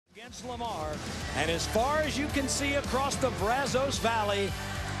against Lamar. And as far as you can see across the Brazos Valley,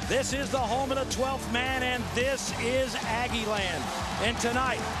 this is the home of the 12th man, and this is Aggie land. And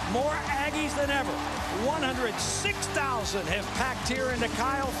tonight, more Aggies than ever. 106,000 have packed here into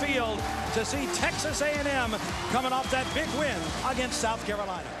Kyle Field to see Texas A&M coming off that big win against South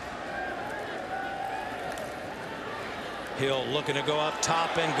Carolina. Hill looking to go up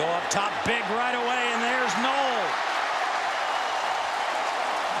top and go up top big right away, and there's Knoll.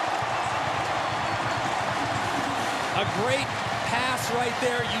 A great pass right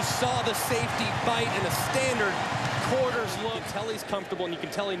there. You saw the safety bite and a standard quarters look. You can tell he's comfortable, and you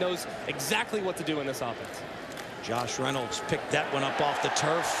can tell he knows exactly what to do in this offense. Josh Reynolds picked that one up off the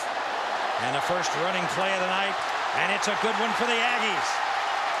turf. And the first running play of the night, and it's a good one for the Aggies.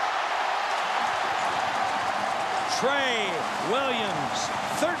 Trey Williams,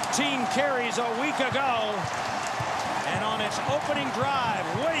 13 carries a week ago. And on its opening drive,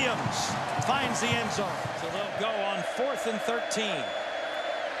 Williams finds the end zone. So they'll go on 4th and 13.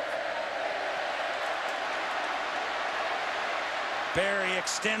 Barry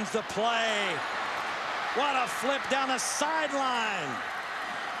extends the play. What a flip down the sideline.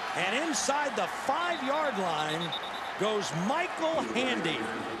 And inside the 5-yard line goes Michael Handy.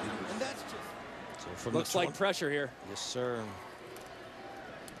 And that's just... So from looks like pressure here. Yes, sir.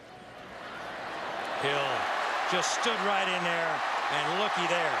 Hill just stood right in there, and looky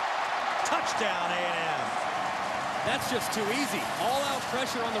there. Touchdown, A&M. That's just too easy. All-out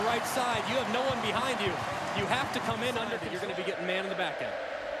pressure on the right side. You have no one behind you. You have to come in under, but you're going to be getting man in the back end.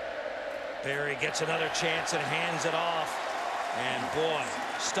 Barry gets another chance and hands it off. And boy,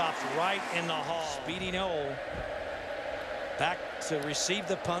 stopped right in the hall. Speedy Knoll back to receive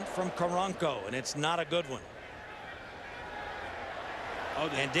the punt from Karanko, and it's not a good one. Oh,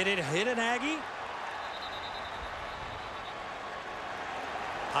 and did it hit an Aggie?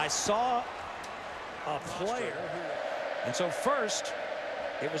 I saw a player. And so first,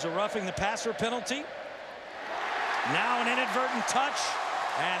 it was a roughing the passer penalty. Now an inadvertent touch.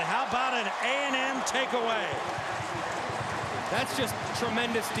 And how about an A&M takeaway? That's just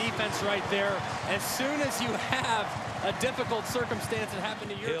tremendous defense right there. As soon as you have a difficult circumstance that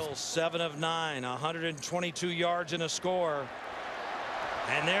happened to you. Hill 7 of 9, 122 yards and a score.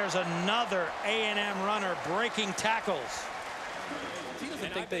 And there's another A&M runner breaking tackles. He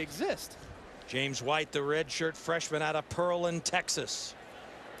doesn't think they exist. James White, the redshirt freshman out of Pearland, Texas.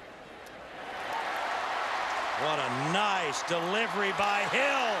 What a nice delivery by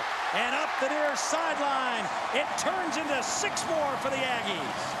Hill. And up the near sideline. It turns into 6 more for the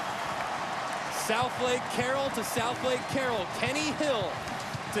Aggies. Southlake Carroll to Southlake Carroll. Kenny Hill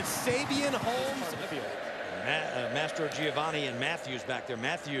to Sabian Holmes. Mastro Giovanni and Matthews back there.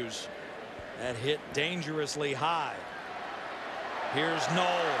 Matthews, that hit dangerously high. Here's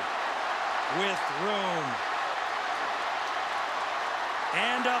Knoll with room.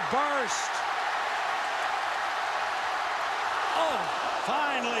 And a burst. Oh,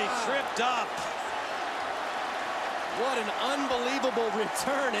 finally tripped up. What an unbelievable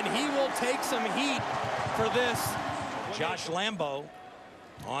return, and he will take some heat for this. Josh Lambo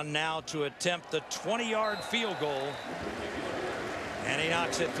on now to attempt the 20-yard field goal, and he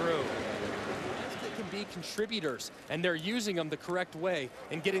knocks it through. They can be contributors, and they're using them the correct way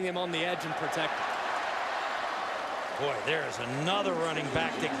and getting them on the edge and protected. Boy, there's another running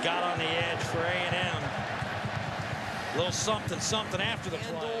back that got on the edge for A&M. A little something after the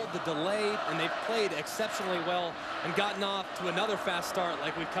play. The delayed, and they've played exceptionally well and gotten off to another fast start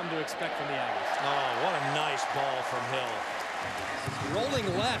like we've come to expect from the Aggies. Oh, what a nice ball from Hill. Rolling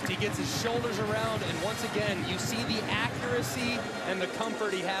left, he gets his shoulders around, and once again, you see the accuracy and the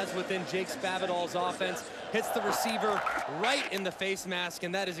comfort he has within Jake Spavital's offense. Hits the receiver right in the face mask,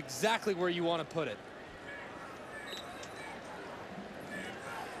 and that is exactly where you want to put it.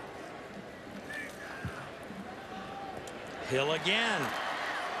 Hill again.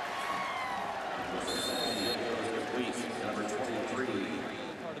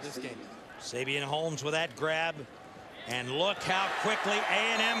 Part of this game. Sabian Holmes with that grab. And look how quickly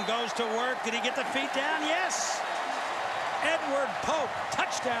A&M goes to work. Did he get the feet down? Yes. Edward Pope,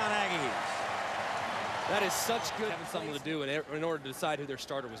 touchdown Aggies. That is such good having something to do in order to decide who their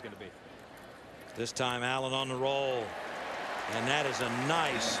starter was going to be. This time Allen on the roll. And that is a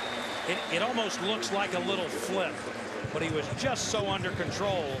nice, it almost looks like a little flip, but he was just so under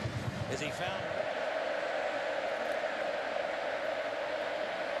control as he found.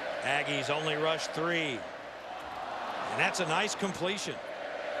 Aggies only rush 3. And that's a nice completion.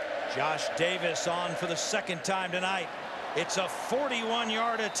 Josh Davis on for the 2nd time tonight. It's a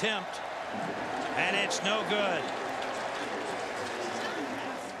 41-yard attempt, and it's no good.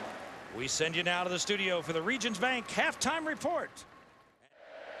 We send you now to the studio for the Regions Bank halftime report.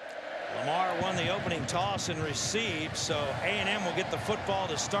 Lamar won the opening toss and received, so A&M will get the football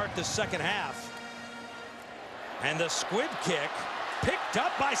to start the second half. And the squib kick picked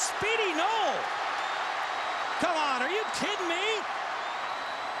up by Speedy Knoll. Come on, are you kidding me?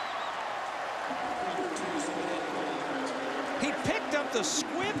 He picked up the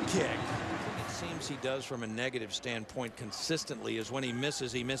squib kick. It seems he does from a negative standpoint consistently is when he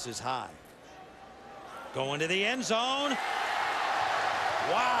misses high. Going to the end zone.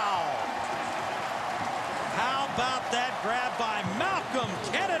 Wow. How about that grab by Malcolm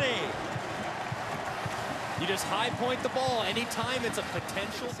Kennedy? You just high point the ball anytime it's a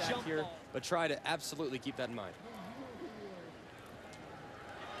potential jump here, but try to absolutely keep that in mind.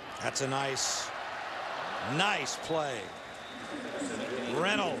 That's a nice play.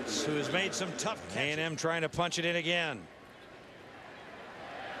 Reynolds, who has made some tough catches. A&M trying to punch it in again.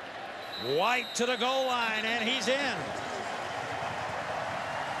 White to the goal line, and he's in.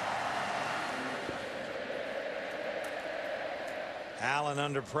 Allen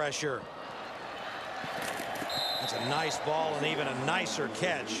under pressure. That's a nice ball and even a nicer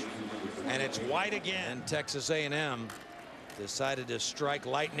catch. And it's White again. And Texas A&M decided to strike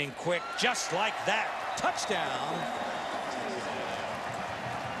lightning quick just like that. Touchdown.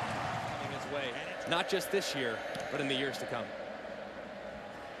 Coming his way, not just this year, but in the years to come.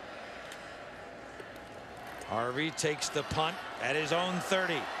 Harvey takes the punt at his own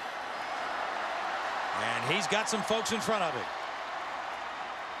 30. And he's got some folks in front of him.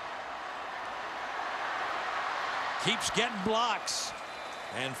 Keeps getting blocks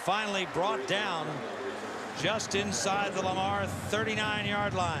and finally brought down just inside the Lamar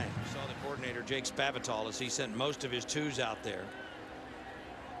 39-yard line. We saw the coordinator Jake Spavital as he sent most of his twos out there,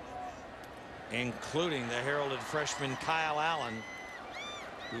 including the heralded freshman Kyle Allen,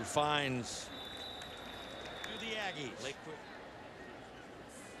 who finds the Aggies.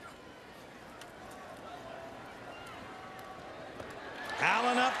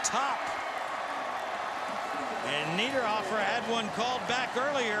 Allen up top. And Niederhofer had one called back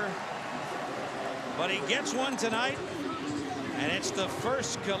earlier, but he gets one tonight, and it's the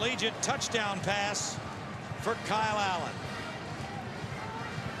first collegiate touchdown pass for Kyle Allen.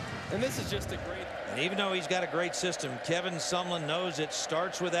 And this is just a great. And even though he's got a great system, Kevin Sumlin knows it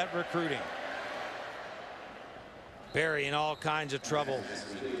starts with that recruiting. Barry in all kinds of trouble,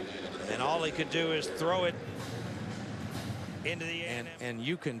 and all he could do is throw it into the end. And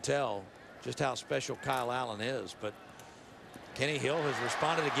you can tell just how special Kyle Allen is, but Kenny Hill has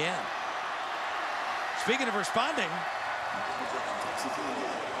responded again. Speaking of responding,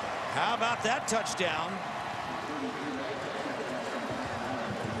 how about that touchdown?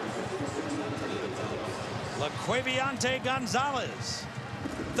 LaQuaviante Gonzalez,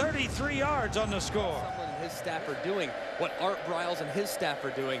 33 yards on the score. His staff are doing what Art Briles and his staff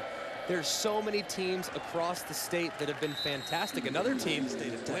are doing. There's so many teams across the state that have been fantastic. Another team,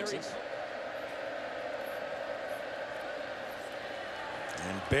 state of Texas.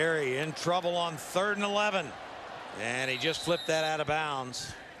 And Barry in trouble on 3rd and 11. And he just flipped that out of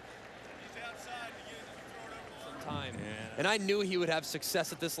bounds. And I knew he would have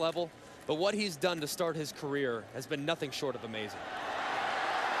success at this level, but what he's done to start his career has been nothing short of amazing.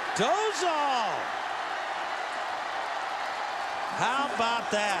 Dozal! How about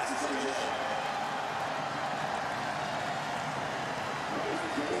that?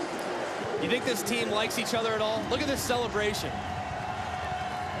 You think this team likes each other at all? Look at this celebration.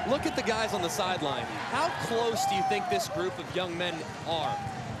 Look at the guys on the sideline. How close do you think this group of young men are?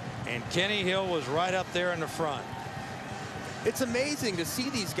 And Kenny Hill was right up there in the front. It's amazing to see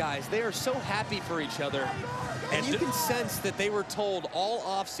these guys. They are so happy for each other. And you can sense that they were told all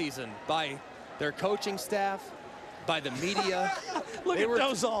offseason by their coaching staff, by the media. Look at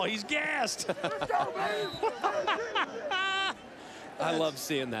Dozal, he's gassed. I love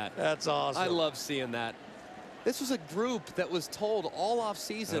seeing that. That's awesome. I love seeing that. This was a group that was told all off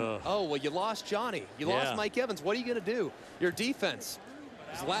season, oh, well, you lost Johnny. You lost Mike Evans. What are you going to do? Your defense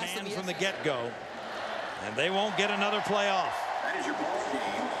is last in the from the get-go. And they won't get another playoff.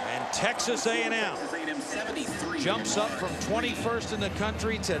 And Texas A&M jumps up from 21st in the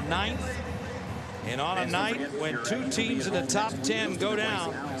country to 9th. And on a night when two teams in the top 10 go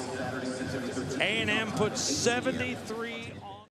down, A&M puts 73